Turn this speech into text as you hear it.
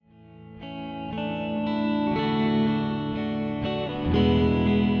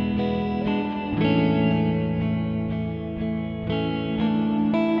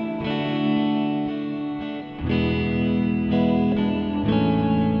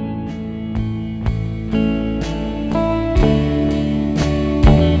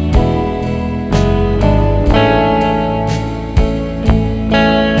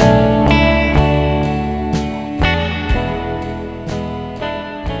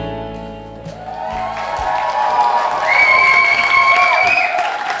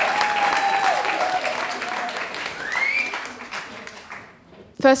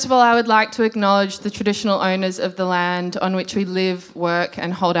First of all, I would like to acknowledge the traditional owners of the land on which we live, work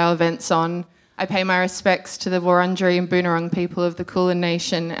and hold our events on. I pay my respects to the Wurundjeri and Boonwurrung people of the Kulin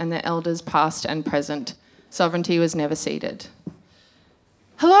Nation and their elders past and present. Sovereignty was never ceded.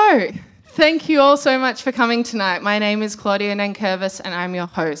 Hello. Thank you all so much for coming tonight. My name is Claudia Nankervis and I'm your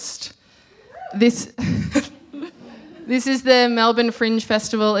host. This is the Melbourne Fringe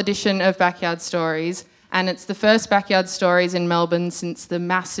Festival edition of Backyard Stories, and it's the first Backyard Stories in Melbourne since the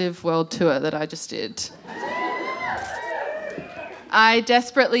massive world tour that I just did. I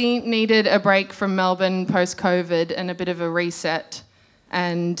desperately needed a break from Melbourne post-COVID and a bit of a reset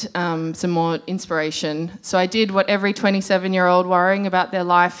and some more inspiration. So I did what every 27-year-old worrying about their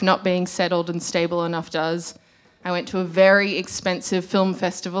life not being settled and stable enough does. I went to a very expensive film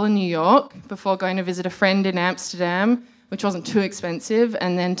festival in New York before going to visit a friend in Amsterdam, which wasn't too expensive,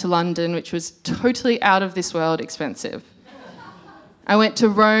 and then to London, which was totally out of this world expensive. I went to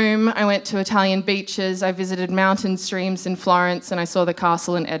Rome, I went to Italian beaches, I visited mountain streams in Florence, and I saw the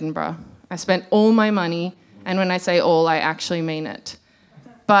castle in Edinburgh. I spent all my money, and when I say all, I actually mean it.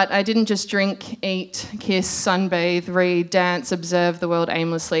 But I didn't just drink, eat, kiss, sunbathe, read, dance, observe the world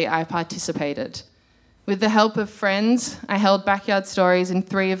aimlessly, I participated. With the help of friends, I held Backyard Stories in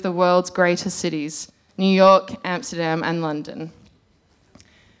 3 of the world's greatest cities, New York, Amsterdam and London.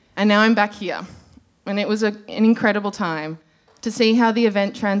 And now I'm back here, and it was an incredible time. To see how the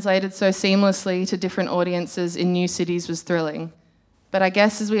event translated so seamlessly to different audiences in new cities was thrilling. But I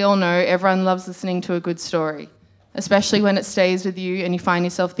guess, as we all know, everyone loves listening to a good story, especially when it stays with you and you find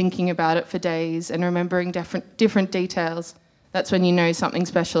yourself thinking about it for days and remembering different details. That's when you know something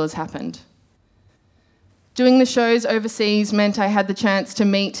special has happened. Doing the shows overseas meant I had the chance to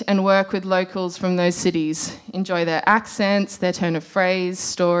meet and work with locals from those cities, enjoy their accents, their turn of phrase,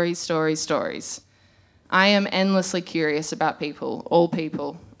 stories. I am endlessly curious about people, all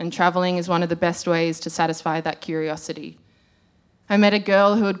people, and travelling is one of the best ways to satisfy that curiosity. I met a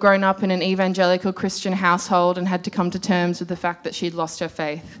girl who had grown up in an evangelical Christian household and had to come to terms with the fact that she'd lost her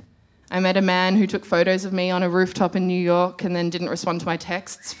faith. I met a man who took photos of me on a rooftop in New York and then didn't respond to my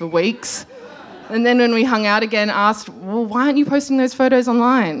texts for weeks. And then when we hung out again, asked, well, why aren't you posting those photos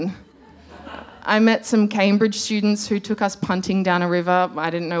online? I met some Cambridge students who took us punting down a river. I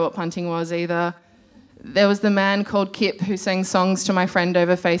didn't know what punting was either. There was the man called Kip who sang songs to my friend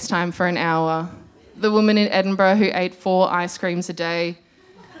over FaceTime for an hour. The woman in Edinburgh who ate 4 ice creams a day.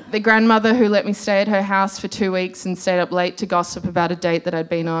 The grandmother who let me stay at her house for 2 weeks and stayed up late to gossip about a date that I'd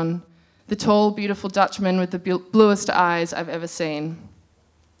been on. The tall, beautiful Dutchman with the bluest eyes I've ever seen.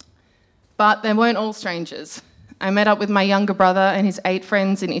 But they weren't all strangers. I met up with my younger brother and his 8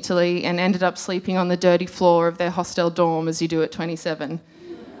 friends in Italy and ended up sleeping on the dirty floor of their hostel dorm as you do at 27.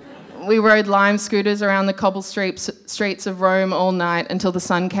 We rode Lime scooters around the cobble streets of Rome all night until the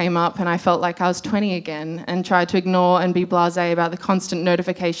sun came up and I felt like I was 20 again and tried to ignore and be blasé about the constant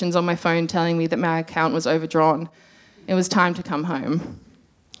notifications on my phone telling me that my account was overdrawn. It was time to come home.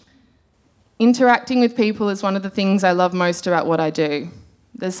 Interacting with people is one of the things I love most about what I do.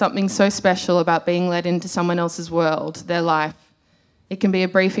 There's something so special about being let into someone else's world, their life. It can be a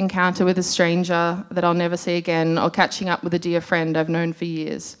brief encounter with a stranger that I'll never see again or catching up with a dear friend I've known for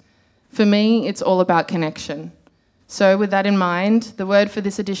years. For me, it's all about connection. So with that in mind, the word for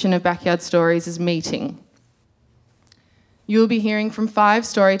this edition of Backyard Stories is meeting. You'll be hearing from 5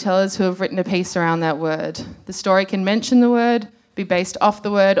 storytellers who have written a piece around that word. The story can mention the word, be based off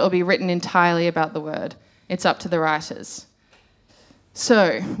the word, or be written entirely about the word. It's up to the writers.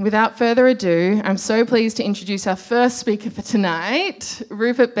 So, without further ado, I'm so pleased to introduce our first speaker for tonight,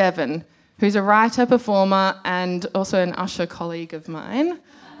 Rupert Bevan, who's a writer, performer, and also an usher colleague of mine,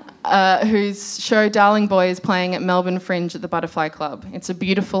 whose show Darling Boy is playing at Melbourne Fringe at the Butterfly Club. It's a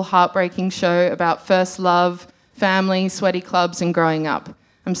beautiful, heartbreaking show about first love, family, sweaty clubs, and growing up.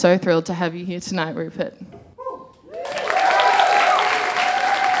 I'm so thrilled to have you here tonight, Rupert.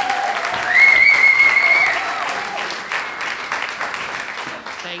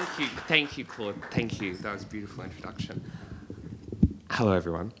 Thank you, Claude. Thank you. That was a beautiful introduction. Hello,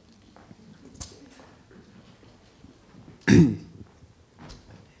 everyone.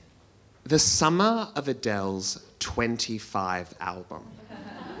 The summer of Adele's 25 album.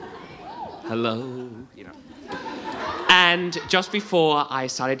 Hello, you know. And just before I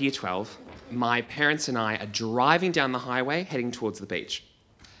started year 12, my parents and I are driving down the highway heading towards the beach.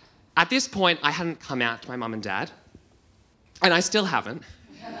 At this point, I hadn't come out to my mum and dad, and I still haven't.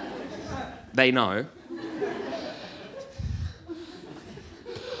 They know.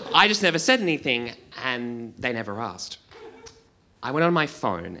 I just never said anything, and they never asked. I went on my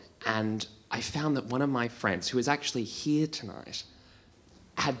phone, and I found that one of my friends, who is actually here tonight,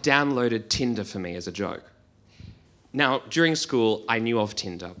 had downloaded Tinder for me as a joke. Now, during school, I knew of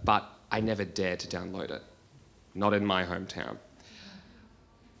Tinder, but I never dared to download it. Not in my hometown.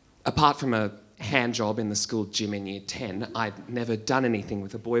 Apart from a hand job in the school gym in year 10, I'd never done anything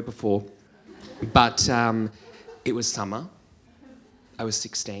with a boy before. But it was summer. I was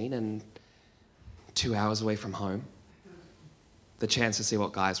 16 and 2 hours away from home. The chance to see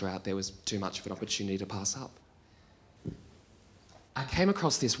what guys were out there was too much of an opportunity to pass up. I came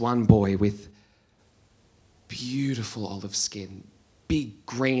across this one boy with beautiful olive skin, big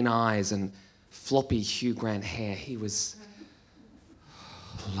green eyes and floppy Hugh Grant hair. He was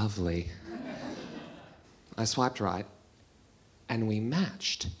lovely. I swiped right and we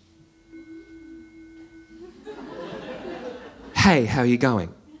matched. "Hey, how are you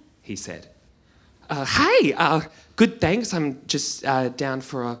going?" he said. Hey, good thanks. I'm just down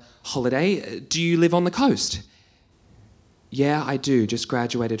for a holiday. Do you live on the coast?" "Yeah, I do. Just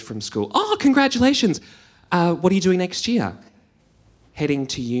graduated from school." "Oh, congratulations. What are you doing next year?" "Heading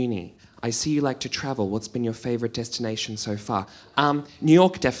to uni. I see you like to travel. What's been your favourite destination so far?" New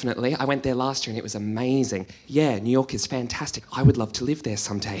York, definitely. I went there last year and it was amazing. "Yeah, New York is fantastic. I would love to live there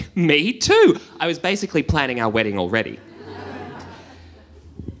someday." "Me too." I was basically planning our wedding already.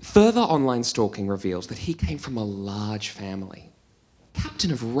 Further online stalking reveals that he came from a large family.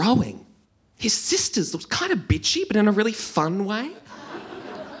 Captain of rowing. His sisters looked kind of bitchy, but in a really fun way.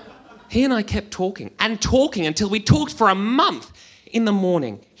 He and I kept talking and talking until we talked for a month. In the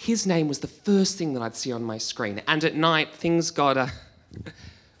morning, his name was the first thing that I'd see on my screen, and at night, things got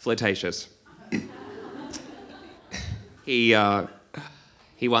flirtatious. He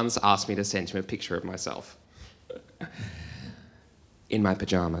once asked me to send him a picture of myself in my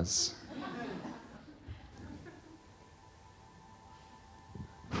pajamas.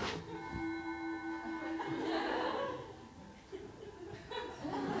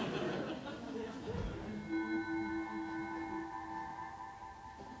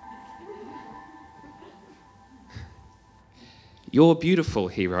 "You're beautiful,"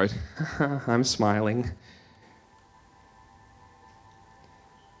 he wrote. I'm smiling.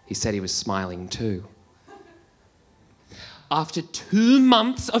 He said he was smiling too. After 2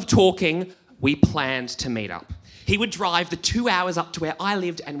 months of talking, we planned to meet up. He would drive the 2 hours up to where I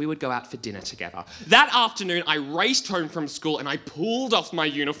lived and we would go out for dinner together. That afternoon, I raced home from school and I pulled off my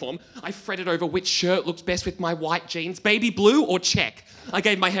uniform. I fretted over which shirt looked best with my white jeans, baby blue or check. I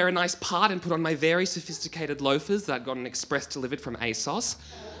gave my hair a nice part and put on my very sophisticated loafers that I'd gotten express delivered from ASOS.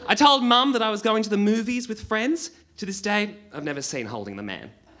 I told Mum that I was going to the movies with friends. To this day, I've never seen Holding the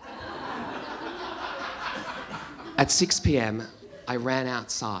Man. At 6 p.m, I ran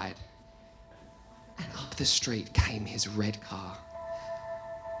outside and up the street came his red car.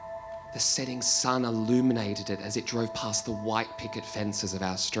 The setting sun illuminated it as it drove past the white picket fences of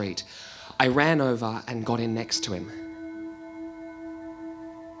our street. I ran over and got in next to him.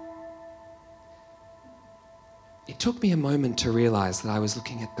 It took me a moment to realise that I was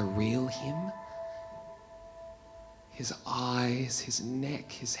looking at the real him. His eyes, his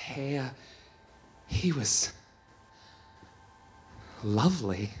neck, his hair. He was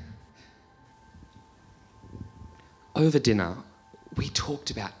lovely. Over dinner, we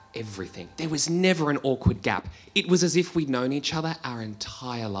talked about everything. There was never an awkward gap. It was as if we'd known each other our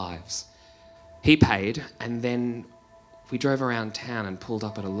entire lives. He paid, and then we drove around town and pulled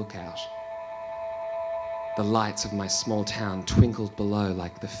up at a lookout. The lights of my small town twinkled below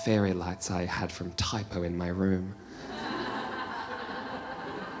like the fairy lights I had from Typo in my room.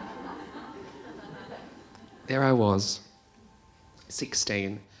 There I was,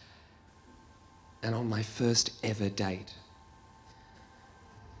 16, and on my first ever date.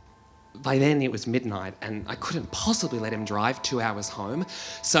 By then it was midnight and I couldn't possibly let him drive 2 hours home,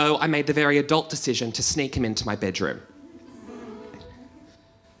 so I made the very adult decision to sneak him into my bedroom.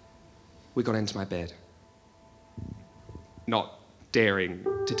 We got into my bed, not daring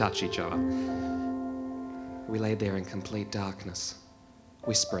to touch each other. We lay there in complete darkness,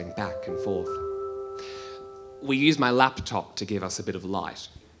 whispering back and forth. We used my laptop to give us a bit of light.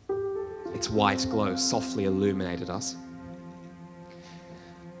 Its white glow softly illuminated us.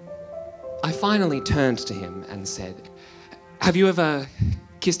 I finally turned to him and said, "Have you ever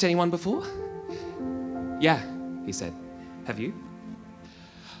kissed anyone before?" "Yeah," he said. "Have you?"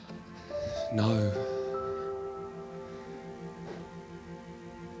 "No."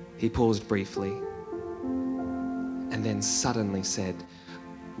 He paused briefly and then suddenly said,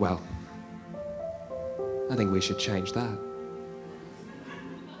 "Well, I think we should change that."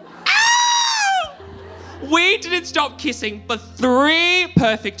 We didn't stop kissing for 3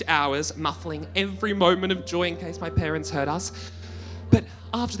 perfect hours, muffling every moment of joy in case my parents heard us. But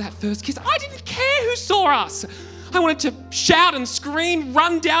after that first kiss, I didn't care who saw us. I wanted to shout and scream,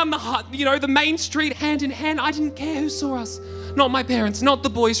 run down the main street hand in hand. I didn't care who saw us. Not my parents, not the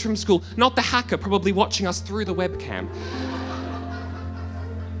boys from school, not the hacker probably watching us through the webcam.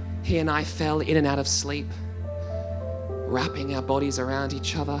 He and I fell in and out of sleep, wrapping our bodies around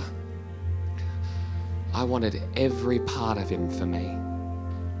each other. I wanted every part of him for me.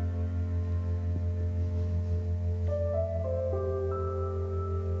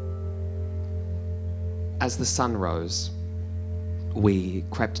 As the sun rose, we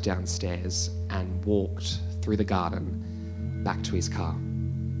crept downstairs and walked through the garden back to his car.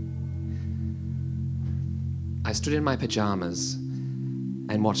 I stood in my pajamas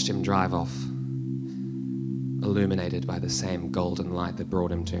and watched him drive off, illuminated by the same golden light that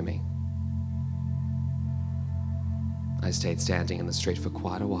brought him to me. I stayed standing in the street for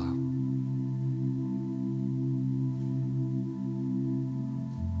quite a while.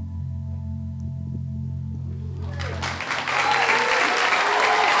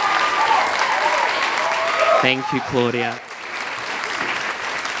 Thank you, Claudia.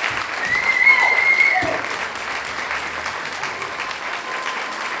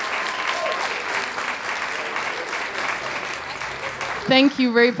 Thank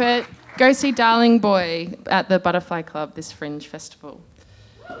you, Rupert. Go see Darling Boy at the Butterfly Club this Fringe Festival.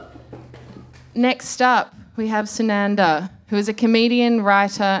 Next up, we have Sunanda, who is a comedian,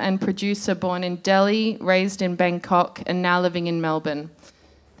 writer and producer born in Delhi, raised in Bangkok and now living in Melbourne.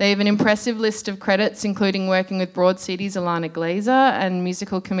 They have an impressive list of credits, including working with Broad City's Alana Glazer and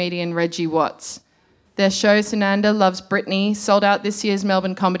musical comedian Reggie Watts. Their show, Sunanda Loves Britney, sold out this year's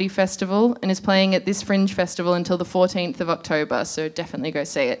Melbourne Comedy Festival and is playing at this Fringe Festival until the 14th of October, so definitely go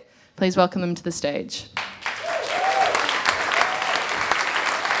see it. Please welcome them to the stage.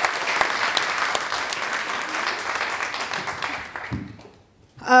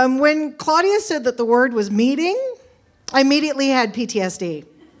 When Claudia said that the word was meeting, I immediately had PTSD.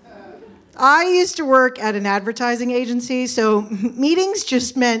 I used to work at an advertising agency, so meetings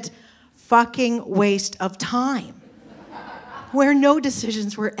just meant fucking waste of time, where no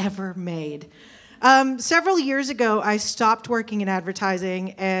decisions were ever made. Several years ago, I stopped working in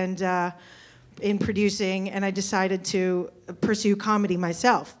advertising and in producing, and I decided to pursue comedy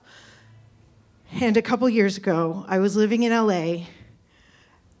myself. And a couple years ago, I was living in LA,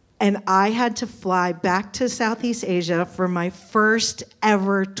 and I had to fly back to Southeast Asia for my first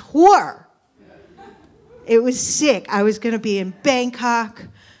ever tour. It was sick. I was gonna be in Bangkok,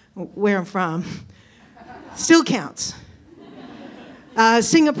 where I'm from, still counts,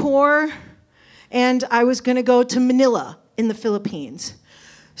 Singapore, and I was gonna go to Manila in the Philippines.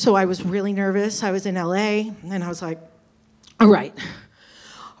 So I was really nervous. I was in LA, and I was like, all right,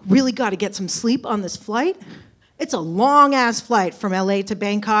 really gotta get some sleep on this flight. It's a long-ass flight from LA to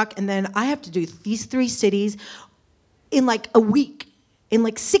Bangkok, and then I have to do these 3 cities in like a week, in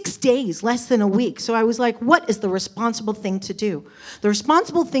like 6 days, less than a week. So I was like, what is the responsible thing to do? The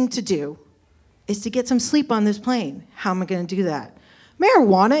responsible thing to do is to get some sleep on this plane. How am I gonna do that?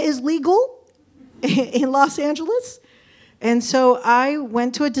 Marijuana is legal in Los Angeles. And so I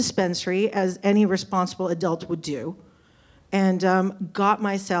went to a dispensary, as any responsible adult would do, and got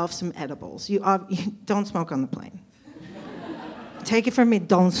myself some edibles. You don't smoke on the plane. Take it from me,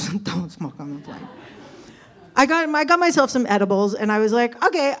 don't smoke on the plane. I got myself some edibles, and I was like,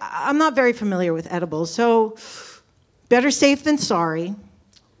 okay, I'm not very familiar with edibles, so better safe than sorry.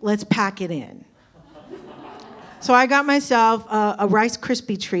 Let's pack it in. So I got myself a Rice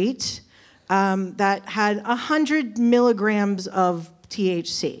Krispie treat that had 100 milligrams of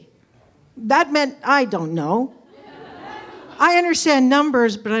THC. That meant I don't know. I understand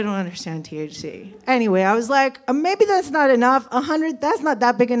numbers, but I don't understand THC. Anyway, I was like, maybe that's not enough. 100, that's not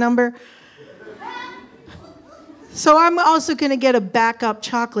that big a number. So I'm also gonna get a backup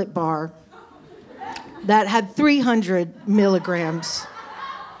chocolate bar that had 300 milligrams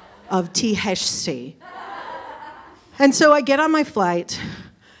of THC. And so I get on my flight,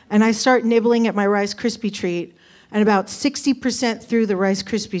 and I start nibbling at my Rice Krispie treat, and about 60% through the Rice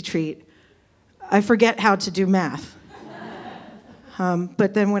Krispie treat, I forget how to do math.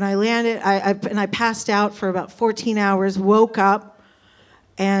 But then when I landed, I passed out for about 14 hours, woke up,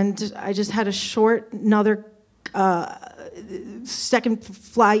 and I just had another second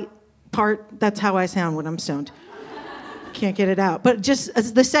flight part. That's how I sound when I'm stoned. Can't get it out. But just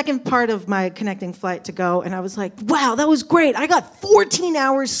as the second part of my connecting flight to go, and I was like, wow, that was great. I got 14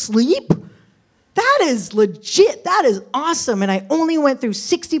 hours sleep. That is legit. That is awesome. And I only went through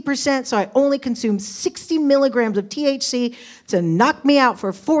 60%, so I only consumed 60 milligrams of THC to knock me out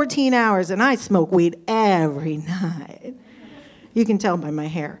for 14 hours, and I smoke weed every night. You can tell by my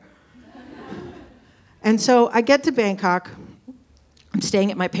hair. And so I get to Bangkok. I'm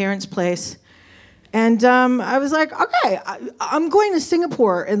staying at my parents' place. And I was like, okay, I'm going to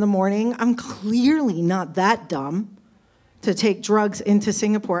Singapore in the morning. I'm clearly not that dumb to take drugs into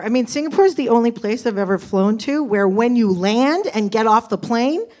Singapore. I mean, Singapore is the only place I've ever flown to where when you land and get off the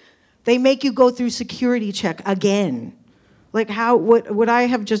plane, they make you go through security check again. Like how, would I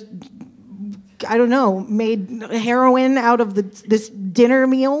have just, I don't know, made heroin out of this dinner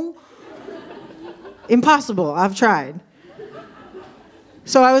meal? Impossible, I've tried.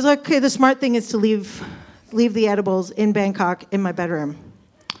 So I was like, okay, the smart thing is to leave the edibles in Bangkok in my bedroom.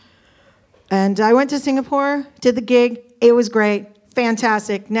 And I went to Singapore, did the gig. It was great,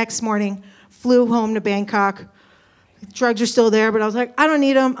 fantastic. Next morning, flew home to Bangkok. Drugs are still there, but I was like, I don't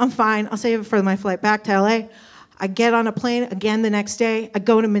need them. I'm fine. I'll save it for my flight back to LA. I get on a plane again the next day. I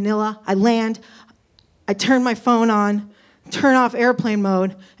go to Manila. I land. I turn my phone on, turn off airplane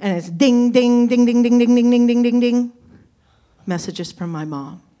mode, and it's ding, ding, ding, ding, ding, ding, ding, ding, ding, ding, ding. Messages from my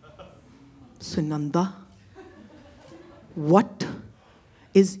mom. Sunanda, what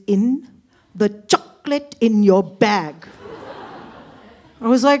is in the chocolate in your bag? I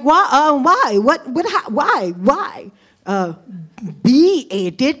was like, why? Why? Why? B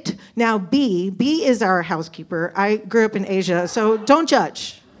ate it. Now B is our housekeeper. I grew up in Asia, so don't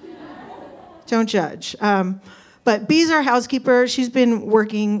judge. Don't judge. But B's our housekeeper. She's been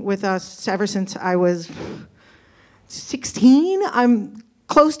working with us ever since I was 16. I'm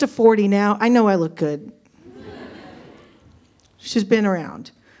close to 40 now. I know I look good. She's been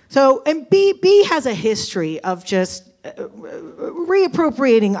around. So, and B has a history of just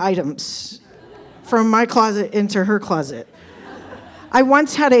reappropriating items from my closet into her closet. I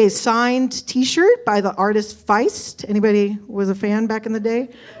once had a signed T-shirt by the artist Feist. Anybody was a fan back in the day?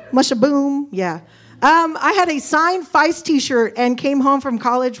 Musha boom, yeah. I had a signed Feist T-shirt and came home from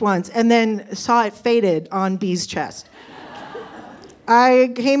college once and then saw it faded on B's chest.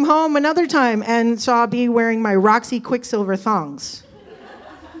 I came home another time and saw B wearing my Roxy Quicksilver thongs.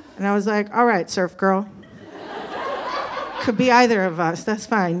 And I was like, all right, surf girl. Could be either of us, that's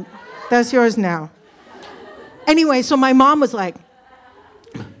fine. That's yours now. Anyway, so my mom was like,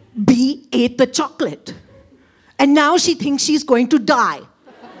 B ate the chocolate. And now she thinks she's going to die.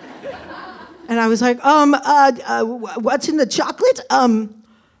 And I was like, what's in the chocolate?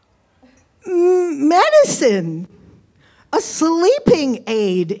 Medicine. A sleeping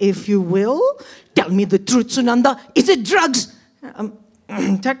aid, if you will. Tell me the truth, Sunanda. Is it drugs?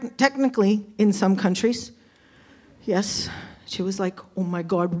 Technically, in some countries, yes. She was like, oh my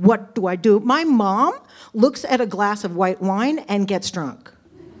God, what do I do? My mom looks at a glass of white wine and gets drunk.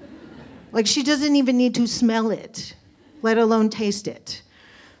 Like she doesn't even need to smell it, let alone taste it.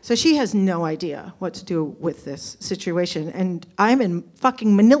 So she has no idea what to do with this situation. And I'm in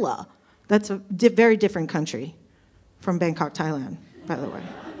fucking Manila. That's a very different country from Bangkok, Thailand, by the way,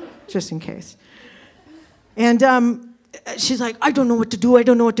 just in case. And she's like, I don't know what to do.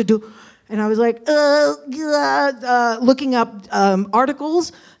 And I was like, looking up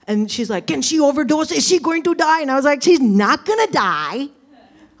articles. And she's like, can she overdose? Is she going to die? And I was like, she's not gonna die.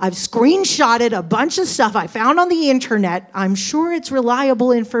 I've screenshotted a bunch of stuff I found on the internet. I'm sure it's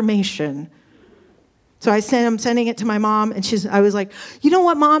reliable information. So I'm sending it to my mom, and I was like, you know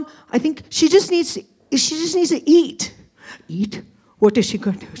what, Mom? I think she just needs to eat. Eat? What is she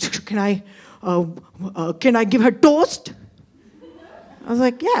going to do? Can I give her toast? I was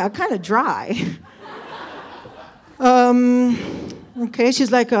like, yeah, kind of dry. Okay,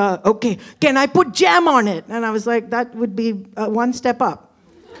 she's like, okay, can I put jam on it? And I was like, that would be one step up.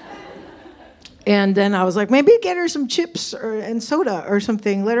 And then I was like, maybe get her some chips and soda or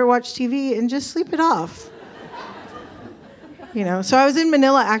something. Let her watch TV and just sleep it off. You know, so I was in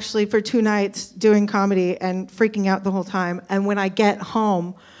Manila actually for 2 nights doing comedy and freaking out the whole time. And when I get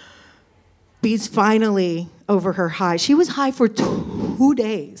home, B's finally over her high. She was high for 2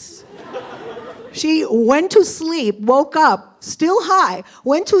 days. She went to sleep, woke up, still high,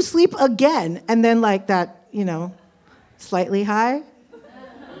 went to sleep again, and then like that, you know, slightly high.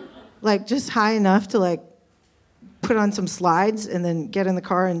 Like just high enough to like put on some slides and then get in the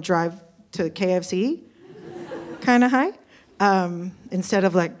car and drive to KFC, kind of high, instead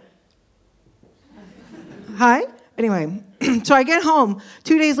of like high. Anyway, so I get home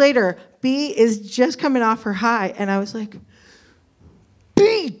 2 days later. B is just coming off her high, and I was like,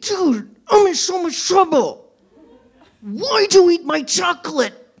 B, dude, I'm in so much trouble. Why'd you eat my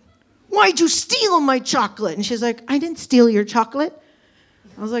chocolate? Why'd you steal my chocolate? And she's like, I didn't steal your chocolate.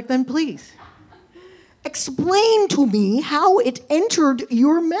 I was like, then please, explain to me how it entered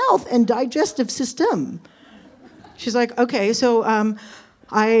your mouth and digestive system. She's like, okay, so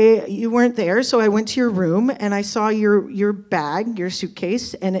you weren't there, so I went to your room and I saw your bag, your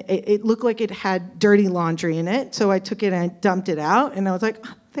suitcase, and it looked like it had dirty laundry in it. So I took it and I dumped it out, and I was like,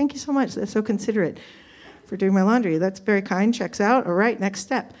 oh, thank you so much. That's so considerate for doing my laundry. That's very kind. Checks out. All right, next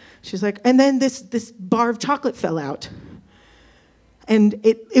step. She's like, and then this bar of chocolate fell out. And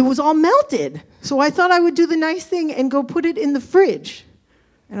it was all melted. So I thought I would do the nice thing and go put it in the fridge.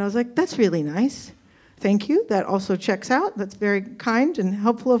 And I was like, that's really nice. Thank you. That also checks out. That's very kind and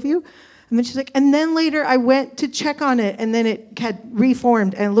helpful of you. And then she's like, and then later I went to check on it, and then it had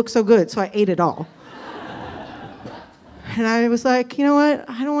reformed and it looked so good, so I ate it all. And I was like, you know what?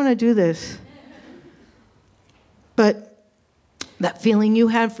 I don't want to do this. But that feeling you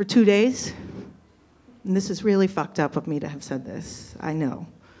had for 2 days, and this is really fucked up of me to have said this, I know.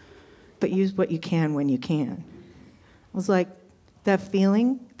 But use what you can when you can. I was like, that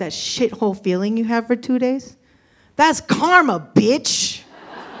feeling, that shithole feeling you have for 2 days, that's karma, bitch.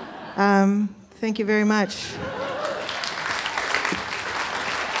 Thank you very much.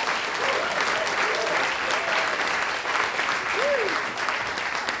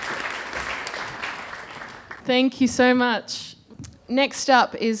 Thank you so much. Next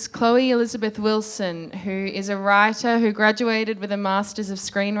up is Chloe Elizabeth Wilson, who is a writer who graduated with a Masters of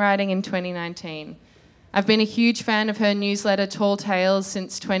Screenwriting in 2019. I've been a huge fan of her newsletter, Tall Tales,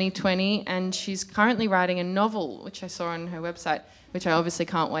 since 2020, and she's currently writing a novel, which I saw on her website, which I obviously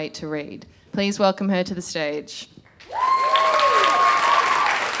can't wait to read. Please welcome her to the stage.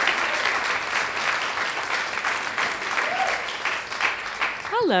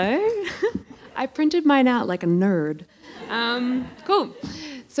 Hello. I printed mine out like a nerd. Cool.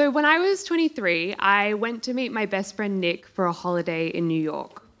 So when I was 23, I went to meet my best friend Nick for a holiday in New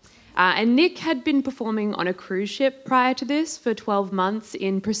York. And Nick had been performing on a cruise ship prior to this for 12 months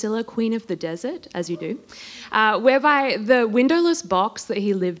in Priscilla, Queen of the Desert, as you do, whereby the windowless box that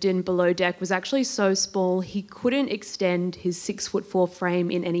he lived in below deck was actually so small he couldn't extend his 6'4"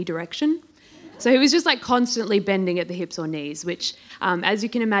 frame in any direction. So he was just like constantly bending at the hips or knees, which, as you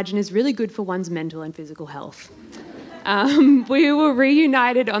can imagine, is really good for one's mental and physical health. We were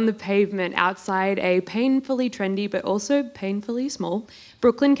reunited on the pavement outside a painfully trendy but also painfully small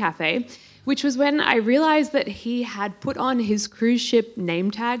Brooklyn cafe, which was when I realised that he had put on his cruise ship name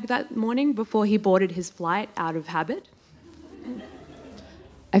tag that morning before he boarded his flight out of habit.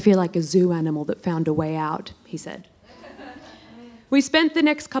 I feel like a zoo animal that found a way out, he said. We spent the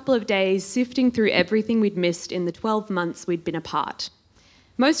next couple of days sifting through everything we'd missed in the 12 months we'd been apart.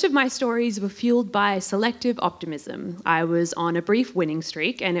 Most of my stories were fueled by selective optimism. I was on a brief winning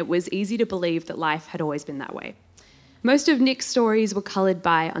streak, and it was easy to believe that life had always been that way. Most of Nick's stories were coloured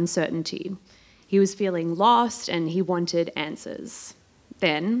by uncertainty. He was feeling lost, and he wanted answers.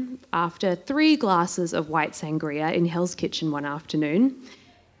 Then, after 3 glasses of white sangria in Hell's Kitchen one afternoon,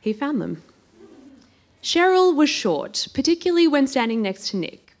 he found them. Cheryl was short, particularly when standing next to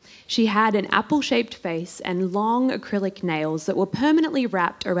Nick. She had an apple-shaped face and long acrylic nails that were permanently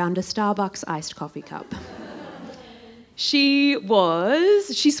wrapped around a Starbucks iced coffee cup. She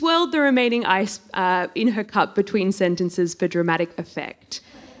swirled the remaining ice in her cup between sentences for dramatic effect.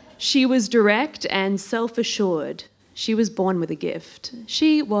 She was direct and self-assured. She was born with a gift.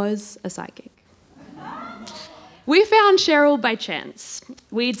 She was a psychic. We found Cheryl by chance.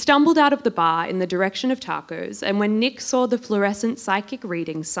 We'd stumbled out of the bar in the direction of tacos, and when Nick saw the fluorescent psychic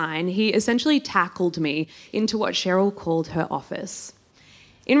reading sign, he essentially tackled me into what Cheryl called her office.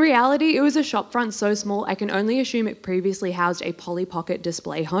 In reality, it was a shopfront so small I can only assume it previously housed a Polly Pocket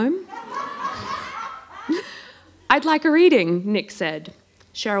display home. "I'd like a reading," Nick said.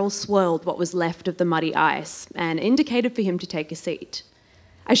 Cheryl swirled what was left of the muddy ice and indicated for him to take a seat.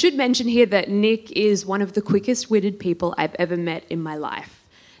 I should mention here that Nick is one of the quickest-witted people I've ever met in my life.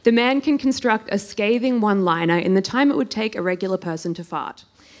 The man can construct a scathing one-liner in the time it would take a regular person to fart.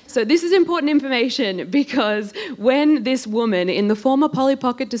 So this is important information because when this woman in the former Polly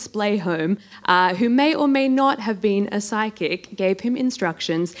Pocket display home, who may or may not have been a psychic, gave him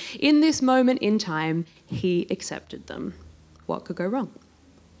instructions, in this moment in time, he accepted them. What could go wrong?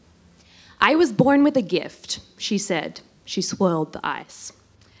 "I was born with a gift," she said. She swirled the ice.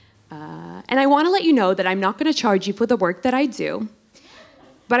 "And I want to let you know that I'm not going to charge you for the work that I do,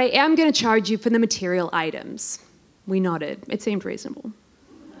 but I am going to charge you for the material items." We nodded. It seemed reasonable.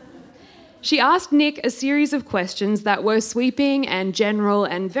 She asked Nick a series of questions that were sweeping and general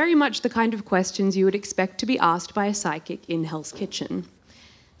and very much the kind of questions you would expect to be asked by a psychic in Hell's Kitchen.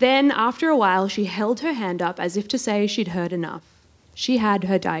 Then, after a while, she held her hand up as if to say she'd heard enough. She had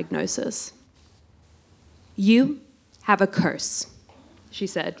her diagnosis. "You have a curse," she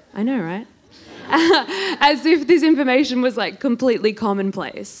said. I know, right? as if this information was like completely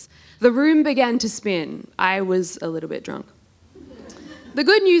commonplace. The room began to spin. I was a little bit drunk. The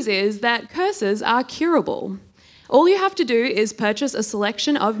good news is that curses are curable. All you have to do is purchase a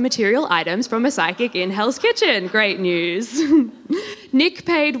selection of material items from a psychic in Hell's Kitchen. Great news. Nick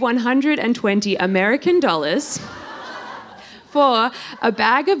paid 120 American dollars for a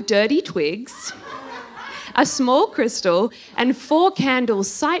bag of dirty twigs, a small crystal, and 4 candles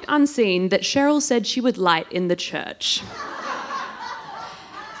sight unseen that Cheryl said she would light in the church.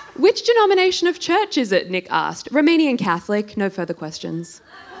 Which denomination of church is it? Nick asked. Romanian Catholic, no further questions.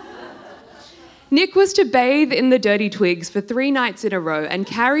 Nick was to bathe in the dirty twigs for 3 nights in a row and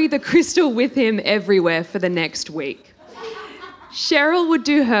carry the crystal with him everywhere for the next week. Cheryl would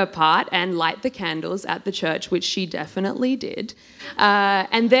do her part and light the candles at the church, which she definitely did.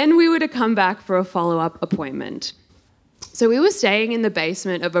 And then we were to come back for a follow-up appointment. So we were staying in the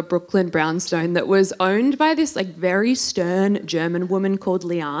basement of a Brooklyn brownstone that was owned by this like very stern German woman called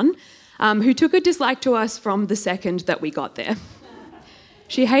Liane, who took a dislike to us from the second that we got there.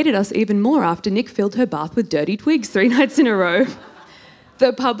 She hated us even more after Nick filled her bath with dirty twigs 3 nights in a row.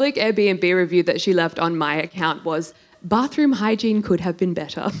 The public Airbnb review that she left on my account was, "Bathroom hygiene could have been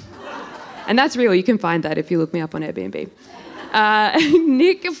better." And that's real, you can find that if you look me up on Airbnb.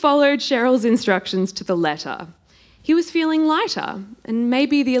 Nick followed Cheryl's instructions to the letter. He was feeling lighter, and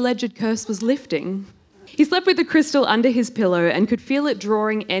maybe the alleged curse was lifting. He slept with the crystal under his pillow and could feel it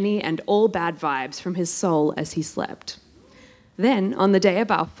drawing any and all bad vibes from his soul as he slept. Then, on the day of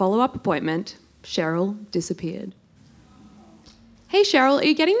our follow-up appointment, Cheryl disappeared. "Hey Cheryl, are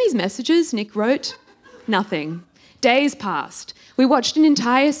you getting these messages?" Nick wrote. Nothing. Days passed. We watched an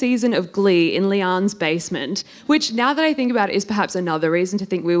entire season of Glee in Liane's basement, which, now that I think about it, is perhaps another reason to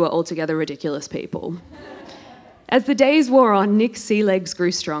think we were altogether ridiculous people. As the days wore on, Nick's sea legs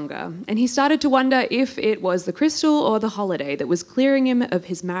grew stronger, and he started to wonder if it was the crystal or the holiday that was clearing him of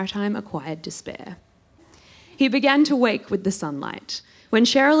his maritime-acquired despair. He began to wake with the sunlight. When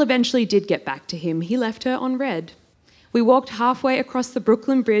Cheryl eventually did get back to him, he left her on red. We walked halfway across the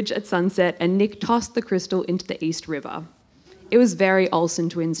Brooklyn Bridge at sunset, and Nick tossed the crystal into the East River. It was very Olsen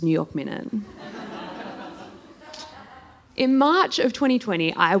Twins New York Minute. In March of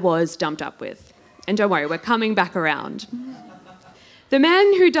 2020, I was dumped up with. And don't worry, we're coming back around. The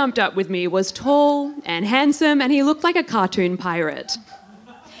man who dumped up with me was tall and handsome, and he looked like a cartoon pirate.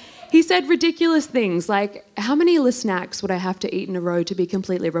 He said ridiculous things like, "How many snacks would I have to eat in a row to be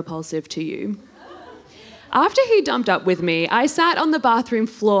completely repulsive to you?" After he dumped up with me, I sat on the bathroom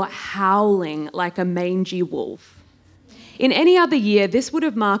floor howling like a mangy wolf. In any other year, this would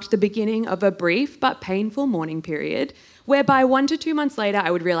have marked the beginning of a brief but painful mourning period, whereby 1 to 2 months later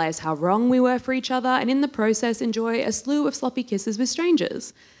I would realise how wrong we were for each other and in the process enjoy a slew of sloppy kisses with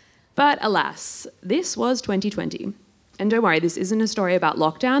strangers. But alas, this was 2020. And don't worry, this isn't a story about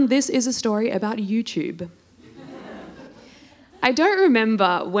lockdown, this is a story about YouTube. I don't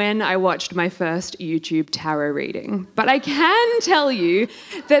remember when I watched my first YouTube tarot reading, but I can tell you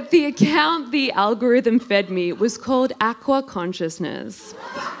that the account the algorithm fed me was called Aqua Consciousness.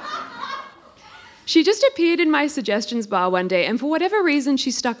 She just appeared in my suggestions bar one day, and for whatever reason,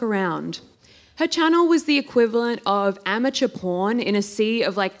 she stuck around. Her channel was the equivalent of amateur porn in a sea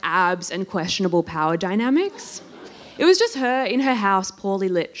of like abs and questionable power dynamics. It was just her in her house, poorly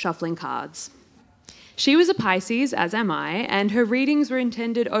lit, shuffling cards. She was a Pisces, as am I, and her readings were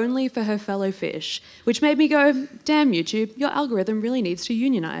intended only for her fellow fish, which made me go, "Damn YouTube, your algorithm really needs to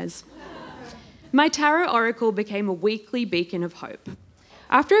unionize." My tarot oracle became a weekly beacon of hope.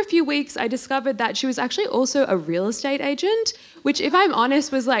 After a few weeks, I discovered that she was actually also a real estate agent, which, if I'm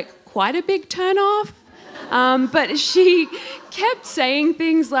honest, was like quite a big turn-off. But she kept saying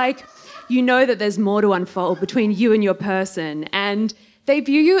things like, "You know that there's more to unfold between you and your person, and they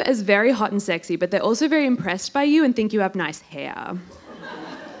view you as very hot and sexy, but they're also very impressed by you and think you have nice hair."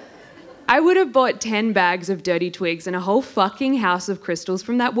 I would have bought 10 bags of dirty twigs and a whole fucking house of crystals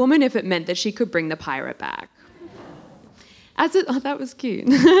from that woman if it meant that she could bring the pirate back. Oh, that was cute.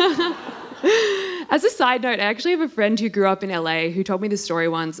 As a side note, I actually have a friend who grew up in LA who told me this story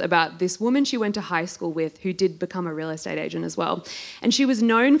once about this woman she went to high school with who did become a real estate agent as well. And she was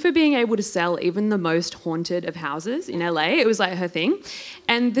known for being able to sell even the most haunted of houses in LA. It was like her thing.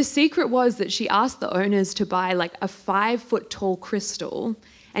 And the secret was that she asked the owners to buy like a 5-foot tall crystal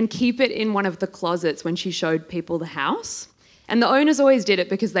and keep it in one of the closets when she showed people the house. And the owners always did it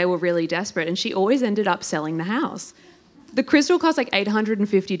because they were really desperate, and she always ended up selling the house. The crystal cost like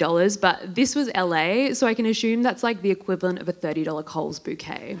 $850, but this was LA, so I can assume that's like the equivalent of a $30 Kohl's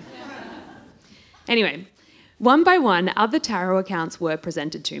bouquet. Anyway, One by one, other tarot accounts were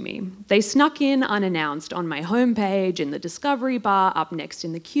presented to me. They snuck in unannounced on my homepage, in the discovery bar, up next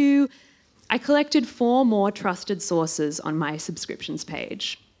in the queue. I collected 4 more trusted sources on my subscriptions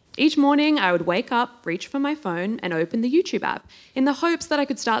page. Each morning, I would wake up, reach for my phone, and open the YouTube app in the hopes that I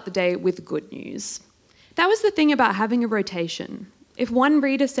could start the day with good news. That was the thing about having a rotation. If one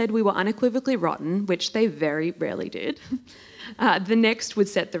reader said we were unequivocally rotten, which they very rarely did, the next would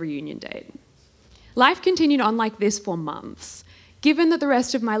set the reunion date. Life continued on like this for months. Given that the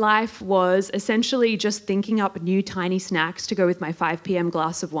rest of my life was essentially just thinking up new tiny snacks to go with my 5 p.m.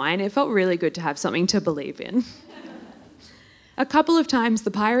 glass of wine, it felt really good to have something to believe in. A couple of times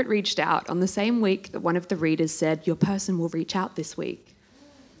the pirate reached out on the same week that one of the readers said, "Your person will reach out this week."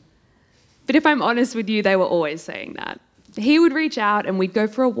 But if I'm honest with you, they were always saying that. He would reach out and we'd go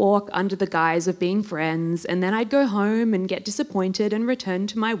for a walk under the guise of being friends, and then I'd go home and get disappointed and return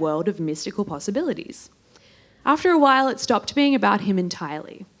to my world of mystical possibilities. After a while, it stopped being about him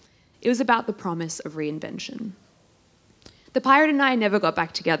entirely. It was about the promise of reinvention. The pirate and I never got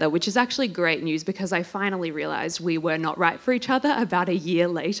back together, which is actually great news because I finally realised we were not right for each other about a year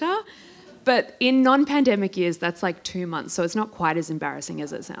later. But in non-pandemic years, that's like 2 months, so it's not quite as embarrassing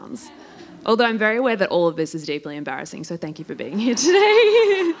as it sounds. Although I'm very aware that all of this is deeply embarrassing, so thank you for being here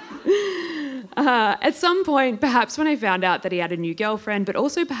today. At some point, perhaps when I found out that he had a new girlfriend, but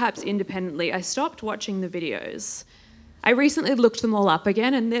also perhaps independently, I stopped watching the videos. I recently looked them all up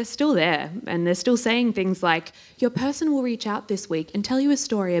again, and they're still there, and they're still saying things like, "Your person will reach out this week and tell you a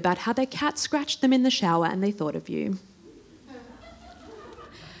story about how their cat scratched them in the shower and they thought of you."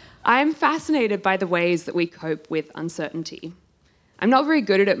 I'm fascinated by the ways that we cope with uncertainty. I'm not very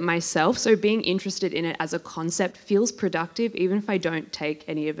good at it myself, so being interested in it as a concept feels productive even if I don't take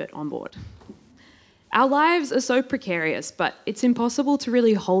any of it on board. Our lives are so precarious, but it's impossible to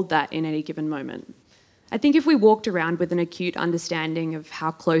really hold that in any given moment. I think if we walked around with an acute understanding of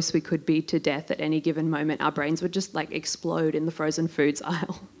how close we could be to death at any given moment, our brains would just explode in the frozen foods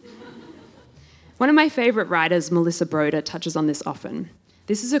aisle. One of my favourite writers, Melissa Broder, touches on this often.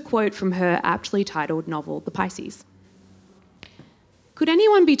 This is a quote from her aptly titled novel, The Pisces. "Could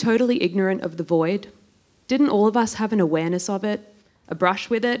anyone be totally ignorant of the void? Didn't all of us have an awareness of it, a brush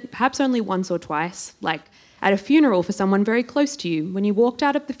with it, perhaps only once or twice, like at a funeral for someone very close to you, when you walked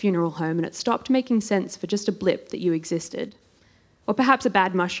out of the funeral home and it stopped making sense for just a blip that you existed? Or perhaps a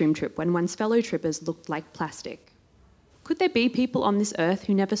bad mushroom trip when one's fellow trippers looked like plastic. Could there be people on this earth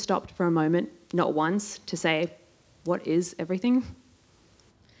who never stopped for a moment, not once, to say, what is everything?"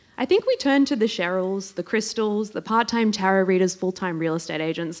 I think we turn to the Cheryls, the Crystals, the part-time tarot readers, full-time real estate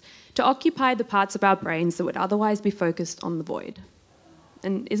agents to occupy the parts of our brains that would otherwise be focused on the void.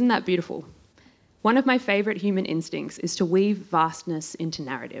 And isn't that beautiful? One of my favourite human instincts is to weave vastness into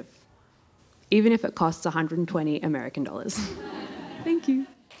narrative, even if it costs 120 American dollars. Thank you.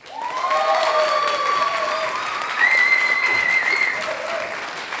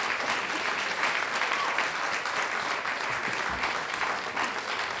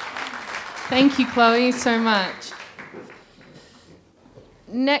 Thank you, Chloe, so much.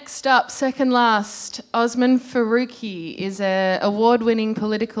 Next up, second last, Osman Faruqi is an award-winning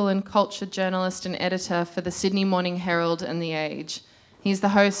political and culture journalist and editor for the Sydney Morning Herald and The Age. He's the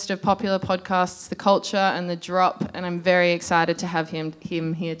host of popular podcasts The Culture and The Drop, and I'm very excited to have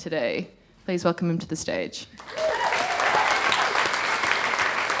him here today. Please welcome him to the stage.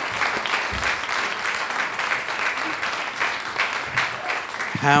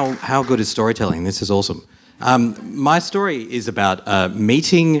 How good is storytelling? This is awesome. My story is about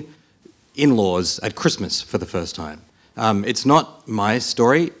meeting in-laws at Christmas for the first time. It's not my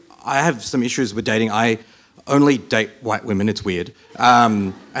story. I have some issues with dating. I only date white women. It's weird.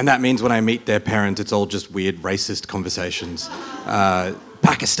 And that means when I meet their parents, it's all just weird racist conversations.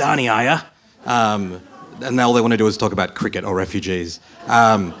 Pakistani, are ya? And all they want to do is talk about cricket or refugees.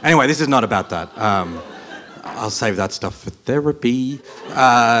 Anyway, this is not about that. I'll save that stuff for therapy.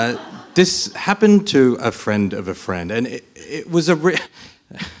 This happened to a friend of a friend, and it was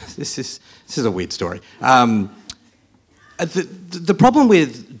this is a weird story. The problem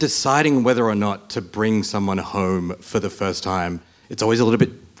with deciding whether or not to bring someone home for the first time, it's always a little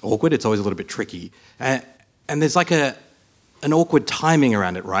bit awkward. It's always a little bit tricky, and there's like an awkward timing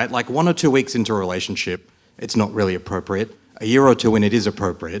around it, right? Like 1 or 2 weeks into a relationship, it's not really appropriate. A year or two when it is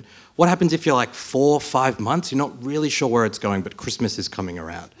appropriate. What happens if you're like 4 or 5 months? You're not really sure where it's going, but Christmas is coming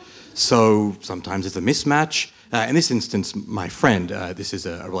around. So sometimes it's a mismatch. In this instance, my friend, this is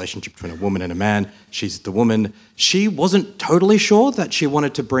a relationship between a woman and a man. She's the woman. She wasn't totally sure that she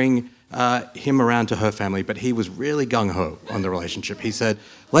wanted to bring him around to her family, but he was really gung-ho on the relationship. He said,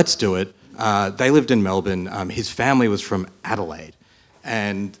 let's do it. They lived in Melbourne. His family was from Adelaide.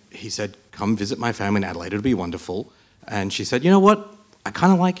 And he said, come visit my family in Adelaide. It'll be wonderful. And she said, you know what? I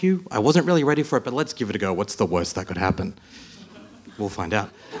kind of like you. I wasn't really ready for it, but let's give it a go. What's the worst that could happen? We'll find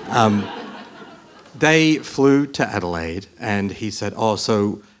out. They flew to Adelaide, and he said, oh,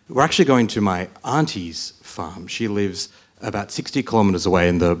 so we're actually going to my auntie's farm. She lives about 60 kilometres away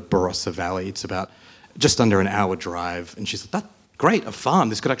in the Barossa Valley. It's about just under an hour drive. And she said, that's great, a farm.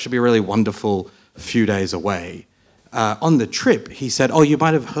 This could actually be a really wonderful few days away. On the trip, he said, oh, you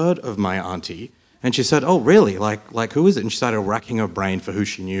might have heard of my auntie. And she said, oh, really? Like who is it? And she started racking her brain for who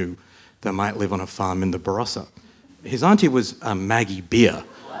she knew that might live on a farm in the Barossa. His auntie was Maggie Beer.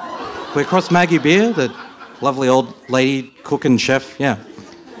 We across Maggie Beer, the lovely old lady, cook and chef, yeah.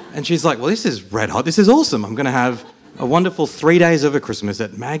 And she's like, well, this is red hot. This is awesome. I'm going to have a wonderful 3 days over Christmas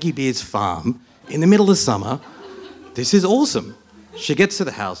at Maggie Beer's farm in the middle of summer. This is awesome. She gets to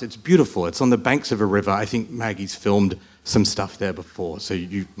the house. It's beautiful. It's on the banks of a river. I think Maggie's filmed some stuff there before, so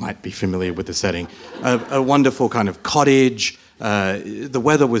you might be familiar with the setting. A wonderful kind of cottage. The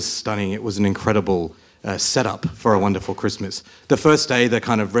weather was stunning. It was an incredible setup for a wonderful Christmas. The first day, the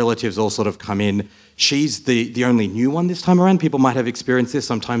kind of relatives all sort of come in. She's the only new one this time around. People might have experienced this.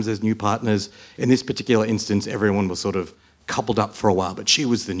 Sometimes there's new partners. In this particular instance, everyone was sort of coupled up for a while, but she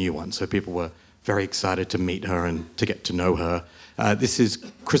was the new one, so people were very excited to meet her and to get to know her. This is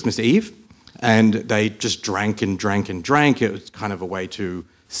Christmas Eve, and they just drank and drank and drank. It was kind of a way to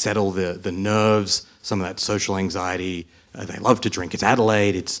settle the nerves, some of that social anxiety. They love to drink. It's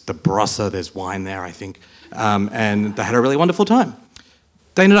Adelaide, it's the Barossa, there's wine there, I think. And they had a really wonderful time.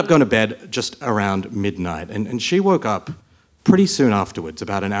 They ended up going to bed just around midnight, and she woke up pretty soon afterwards,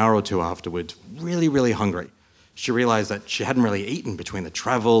 about an hour or two afterwards, really, really hungry. She realised that she hadn't really eaten between the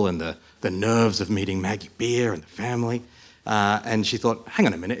travel and the nerves of meeting Maggie Beer and the family. And she thought, hang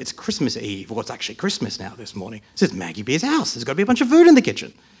on a minute, it's Christmas Eve. Well, it's actually Christmas now this morning. This is Maggie Beer's house. There's got to be a bunch of food in the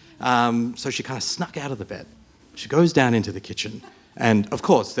kitchen. So she kind of snuck out of the bed. She goes down into the kitchen. And, of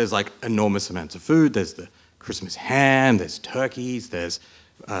course, there's, like, enormous amounts of food. There's the Christmas ham. There's turkeys. There's,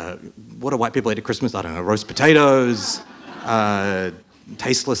 what do white people eat at Christmas? I don't know, roast potatoes,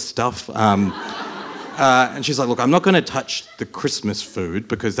 tasteless stuff. And she's like, look, I'm not going to touch the Christmas food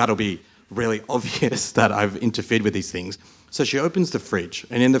because that'll be really obvious that I've interfered with these things. So she opens the fridge,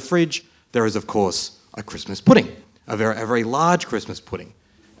 and in the fridge there is, of course, a Christmas pudding, a very large Christmas pudding.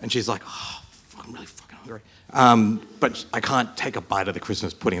 And she's like, oh, I'm really fucking hungry. But I can't take a bite of the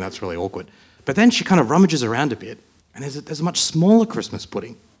Christmas pudding, that's really awkward. But then she kind of rummages around a bit, and there's a much smaller Christmas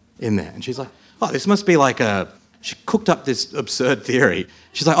pudding in there. And she's like, oh, this must be like she cooked up this absurd theory.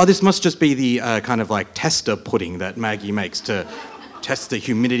 She's like, oh, this must just be the kind of like tester pudding that Maggie makes to test the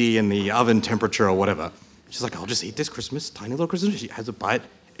humidity and the oven temperature or whatever. She's like, I'll just eat this Christmas, tiny little Christmas. She has a bite.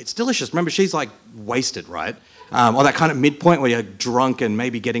 It's delicious. Remember, she's like wasted, right? Or that kind of midpoint where you're drunk and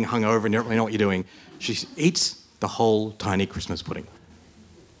maybe getting hungover and you don't really know what you're doing. She eats the whole tiny Christmas pudding.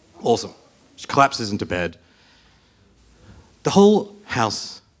 Awesome. She collapses into bed. The whole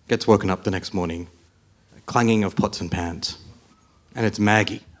house gets woken up the next morning, clanging of pots and pans. And it's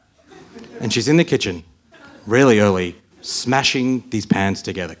Maggie. And she's in the kitchen, really early, smashing these pans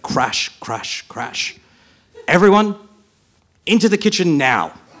together. Crash, crash, crash. Everyone, into the kitchen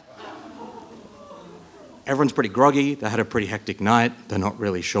now. Everyone's pretty groggy. They had a pretty hectic night. They're not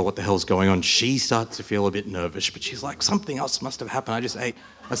really sure what the hell's going on. She starts to feel a bit nervous, but she's like, something else must have happened. I just ate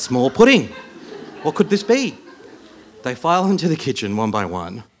a small pudding. What could this be? They file into the kitchen one by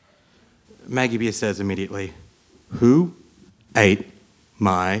one. Maggie Beer says immediately, who ate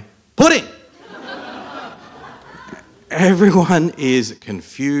my pudding? Everyone is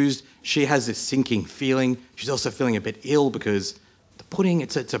confused. She has this sinking feeling. She's also feeling a bit ill because the pudding,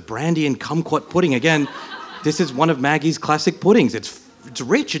 it's a brandy and kumquat pudding. Again, this is one of Maggie's classic puddings. It's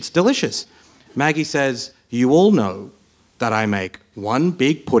rich, it's delicious. Maggie says, you all know that I make one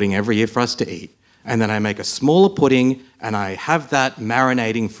big pudding every year for us to eat, and then I make a smaller pudding and I have that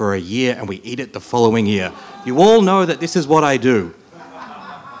marinating for a year and we eat it the following year. You all know that this is what I do.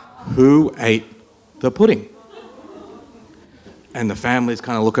 Who ate the pudding? And the family's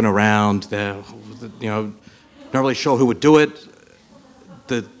kind of looking around. They're, not really sure who would do it.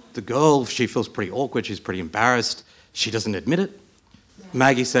 The girl, she feels pretty awkward. She's pretty embarrassed. She doesn't admit it.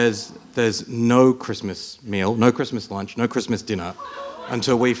 Maggie says there's no Christmas meal, no Christmas lunch, no Christmas dinner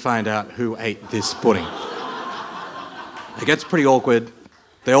until we find out who ate this pudding. It gets pretty awkward.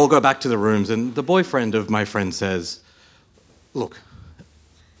 They all go back to the rooms, and the boyfriend of my friend says, look,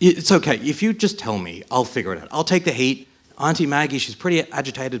 it's okay. If you just tell me, I'll figure it out. I'll take the heat. Auntie Maggie, she's pretty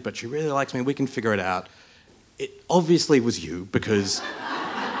agitated, but she really likes me. We can figure it out. It obviously was you because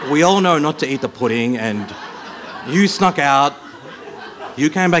we all know not to eat the pudding, and you snuck out. You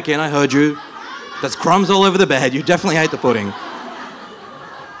came back in, I heard you. There's crumbs all over the bed. You definitely ate the pudding.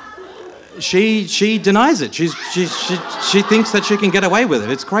 She denies it. She thinks that she can get away with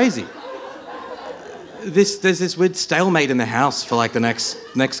it. It's crazy. There's this weird stalemate in the house for like the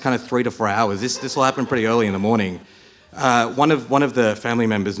next kind of 3 to 4 hours. This will happen pretty early in the morning. One of the family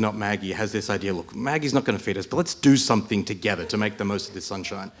members, not Maggie, has this idea. Look, Maggie's not going to feed us, but let's do something together to make the most of this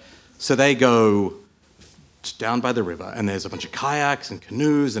sunshine. So they go down by the river, and there's a bunch of kayaks and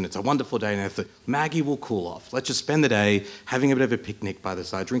canoes, and it's a wonderful day. And they thought, Maggie will cool off. Let's just spend the day having a bit of a picnic by the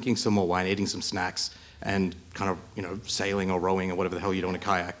side, drinking some more wine, eating some snacks, and kind of sailing or rowing or whatever the hell you do in a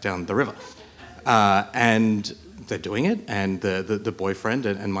kayak down the river. And they're doing it, and the boyfriend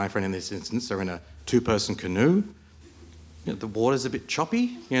and my friend in this instance are in a 2-person canoe. The water's a bit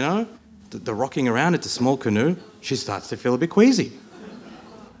choppy, the rocking around. It's a small canoe. She starts to feel a bit queasy.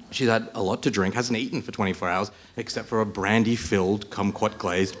 She's had a lot to drink, hasn't eaten for 24 hours, except for a brandy-filled,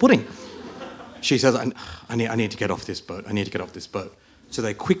 kumquat-glazed pudding. She says, I need to get off this boat. I need to get off this boat. So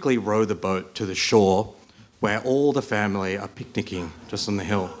they quickly row the boat to the shore where all the family are picnicking just on the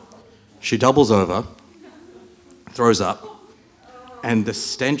hill. She doubles over, throws up, and the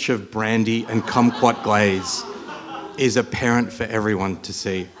stench of brandy and kumquat glaze is apparent for everyone to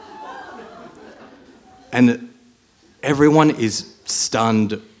see. And everyone is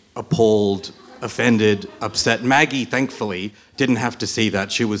stunned, appalled, offended, upset. Maggie, thankfully, didn't have to see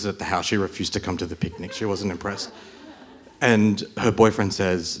that. She was at the house. She refused to come to the picnic. She wasn't impressed. And her boyfriend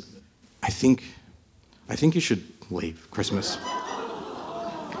says, I think you should leave Christmas.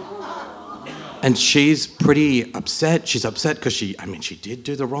 And she's pretty upset. She's upset because she did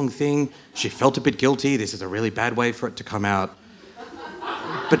do the wrong thing. She felt a bit guilty. This is a really bad way for it to come out.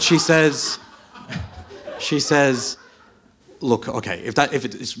 But she says, look, okay, if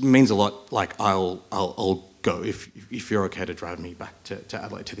it means a lot, like I'll go if you're okay to drive me back to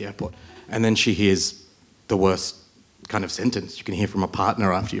Adelaide to the airport. And then she hears the worst kind of sentence you can hear from a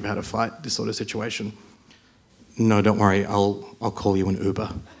partner after you've had a fight, this sort of situation. No, don't worry, I'll call you an Uber.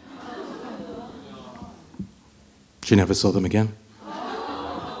 She never saw them again.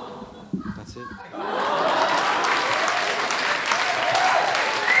 That's it.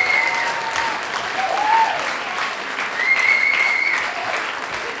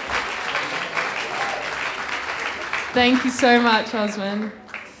 Thank you so much, Osman.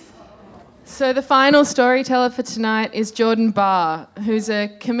 So the final storyteller for tonight is Jordan Barr, who's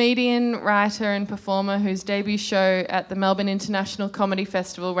a comedian, writer and performer whose debut show at the Melbourne International Comedy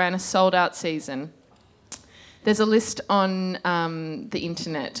Festival ran a sold-out season. There's a list on the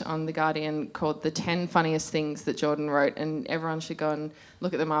internet, on The Guardian, called The 10 Funniest Things that Jordan wrote, and everyone should go and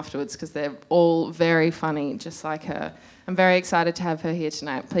look at them afterwards because they're all very funny, just like her. I'm very excited to have her here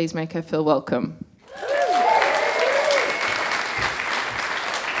tonight. Please make her feel welcome.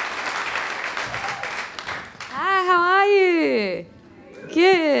 Hi, how are you?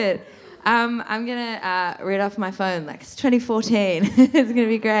 Good. I'm going to read off my phone like it's 2014. It's going to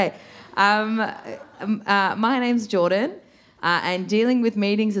be great. My name's Jordan, and dealing with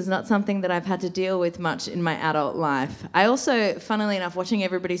meetings is not something that I've had to deal with much in my adult life. I also, funnily enough, watching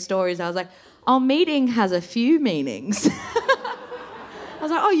everybody's stories, I was like, oh, meeting has a few meanings. I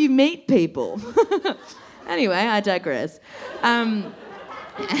was like, oh, you meet people. Anyway, I digress. I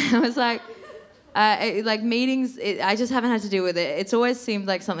was like, meetings, I just haven't had to deal with it. It's always seemed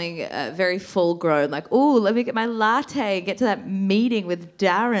like something very full-grown, like, ooh, let me get my latte, get to that meeting with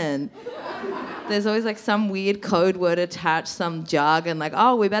Darren. There's always like some weird code word attached, some jargon, like,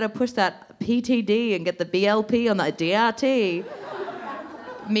 oh, we better push that PTD and get the BLP on the DRT.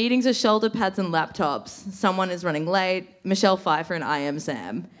 Meetings are shoulder pads and laptops. Someone is running late. Michelle Pfeiffer and I Am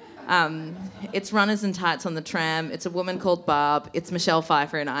Sam. It's runners in tights on the tram. It's a woman called Barb. It's Michelle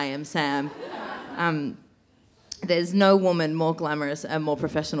Pfeiffer and I Am Sam. There's no woman more glamorous and more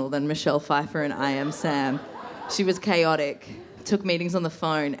professional than Michelle Pfeiffer and I Am Sam. She was chaotic, took meetings on the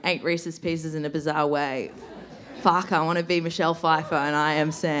phone, ate Reese's Pieces in a bizarre way. Fuck, I want to be Michelle Pfeiffer and I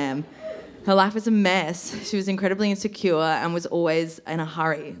Am Sam. Her life was a mess. She was incredibly insecure and was always in a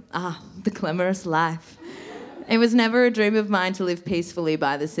hurry. The glamorous life. It was never a dream of mine to live peacefully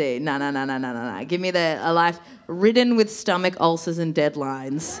by the sea. No. Give me a life ridden with stomach ulcers and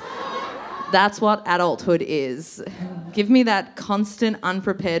deadlines. That's what adulthood is. Give me that constant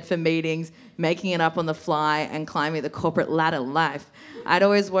unprepared for meetings, making it up on the fly and climbing the corporate ladder life. I'd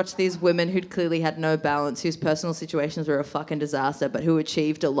always watch these women who'd clearly had no balance, whose personal situations were a fucking disaster, but who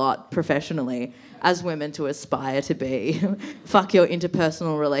achieved a lot professionally as women to aspire to be. Fuck your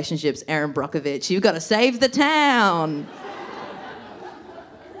interpersonal relationships, Erin Brockovich. You've got to save the town.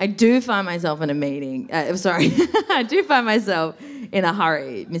 I do find myself in a meeting. I do find myself in a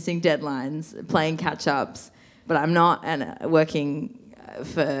hurry, missing deadlines, playing catch-ups, but I'm not working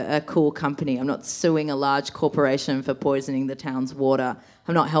for a cool company. I'm not suing a large corporation for poisoning the town's water.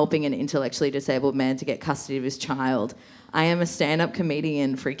 I'm not helping an intellectually disabled man to get custody of his child. I am a stand-up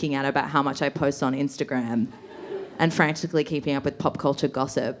comedian freaking out about how much I post on Instagram and frantically keeping up with pop culture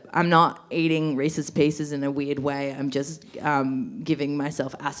gossip. I'm not eating Reese's Pieces in a weird way. I'm just giving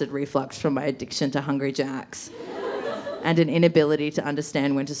myself acid reflux from my addiction to Hungry Jacks and an inability to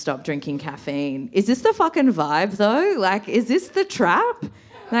understand when to stop drinking caffeine. Is this the fucking vibe, though? Like, is this the trap?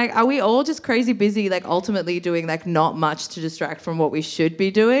 Like, are we all just crazy busy, like, ultimately doing, like, not much to distract from what we should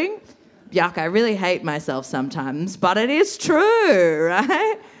be doing? Yuck, I really hate myself sometimes, but it is true,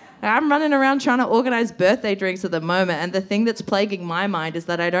 right? I'm running around trying to organise birthday drinks at the moment, and the thing that's plaguing my mind is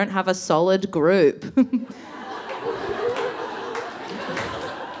that I don't have a solid group.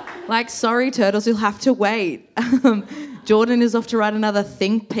 Like, sorry, turtles, you'll have to wait. Jordan is off to write another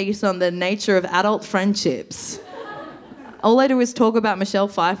think piece on the nature of adult friendships. All I do is talk about Michelle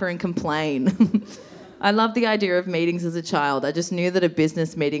Pfeiffer and complain. I loved the idea of meetings as a child. I just knew that a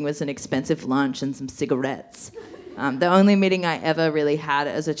business meeting was an expensive lunch and some cigarettes. The only meeting I ever really had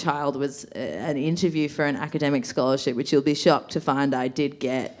as a child was an interview for an academic scholarship, which you'll be shocked to find I did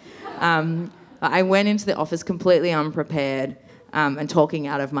get. I went into the office completely unprepared and talking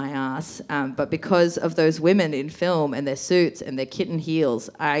out of my ass. But because of those women in film and their suits and their kitten heels,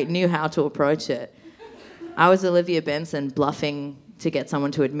 I knew how to approach it. I was Olivia Benson bluffing to get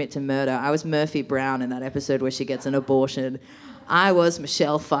someone to admit to murder. I was Murphy Brown in that episode where she gets an abortion. I was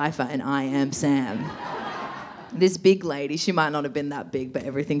Michelle Pfeiffer in I Am Sam. This big lady, she might not have been that big, but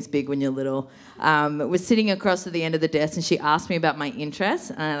everything's big when you're little, was sitting across at the end of the desk, and she asked me about my interests,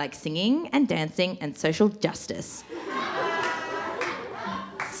 and I like singing and dancing and social justice.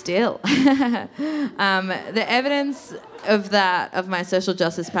 Still. The evidence of my social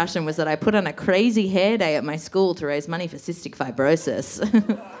justice passion was that I put on a crazy hair day at my school to raise money for cystic fibrosis.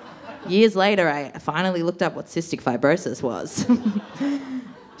 Years later, I finally looked up what cystic fibrosis was.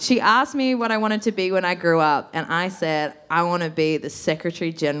 She asked me what I wanted to be when I grew up, and I said, I want to be the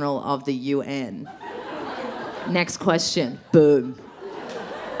Secretary General of the UN. Next question. Boom.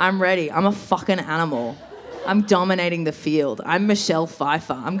 I'm ready. I'm a fucking animal. I'm dominating the field. I'm Michelle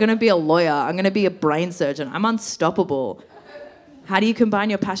Pfeiffer. I'm going to be a lawyer. I'm going to be a brain surgeon. I'm unstoppable. How do you combine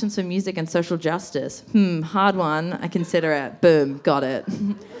your passions for music and social justice? Hard one. I consider it. Boom. Got it.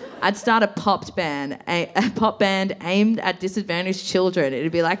 I'd start a pop band aimed at disadvantaged children.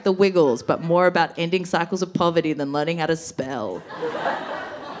 It'd be like the Wiggles, but more about ending cycles of poverty than learning how to spell.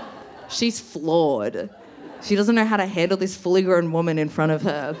 She's flawed. She doesn't know how to handle this fully grown woman in front of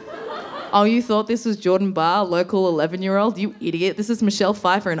her. Oh, you thought this was Jordan Barr, local 11-year-old? You idiot. This is Michelle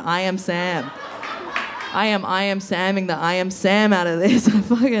Pfeiffer and I Am Sam. I am Samming the I Am Sam out of this. I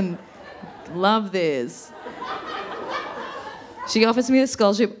fucking love this. She offers me the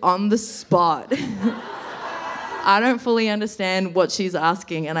scholarship on the spot. I don't fully understand what she's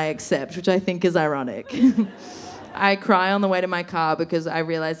asking, and I accept, which I think is ironic. I cry on the way to my car because I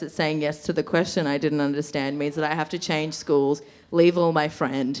realise that saying yes to the question I didn't understand means that I have to change schools, leave all my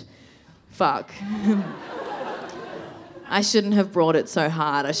friend. Fuck. I shouldn't have brought it so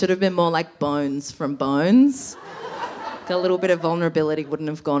hard. I should have been more like Bones from Bones. A little bit of vulnerability wouldn't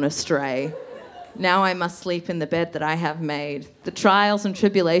have gone astray. Now I must sleep in the bed that I have made. The trials and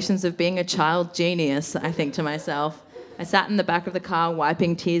tribulations of being a child genius, I think to myself. I sat in the back of the car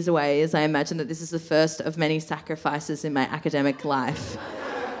wiping tears away as I imagine that this is the first of many sacrifices in my academic life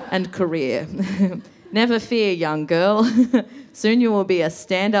and career. Never fear, young girl. Soon you will be a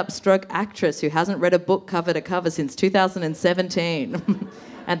stand-up stroke actress who hasn't read a book cover to cover since 2017.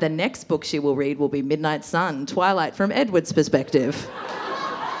 And the next book she will read will be Midnight Sun, Twilight from Edward's perspective.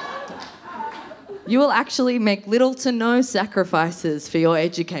 You will actually make little to no sacrifices for your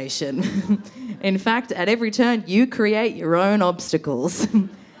education. In fact, at every turn, you create your own obstacles.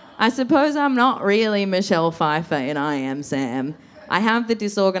 I suppose I'm not really Michelle Pfeiffer in I Am Sam. I have the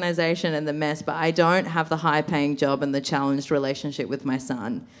disorganisation and the mess, but I don't have the high-paying job and the challenged relationship with my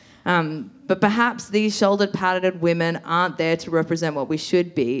son. But perhaps these shouldered, padded women aren't there to represent what we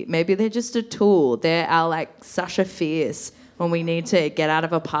should be. Maybe they're just a tool. They're our, like, Sasha Fierce when we need to get out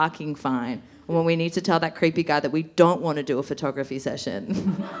of a parking fine, or when we need to tell that creepy guy that we don't want to do a photography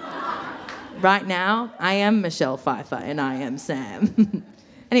session. Right now, I am Michelle Pfeiffer and I Am Sam.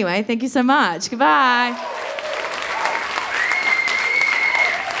 Anyway, thank you so much. Goodbye.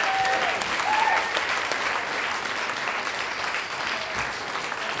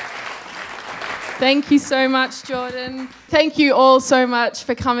 Thank you so much, Jordan. Thank you all so much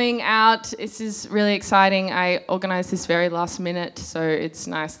for coming out. This is really exciting. I organised this very last minute, so it's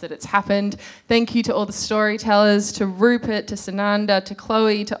nice that it's happened. Thank you to all the storytellers, to Rupert, to Sananda, to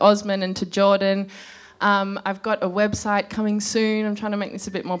Chloe, to Osman, and to Jordan. I've got a website coming soon. I'm trying to make this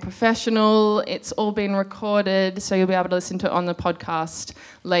a bit more professional. It's all been recorded, so you'll be able to listen to it on the podcast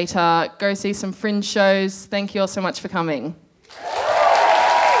later. Go see some fringe shows. Thank you all so much for coming.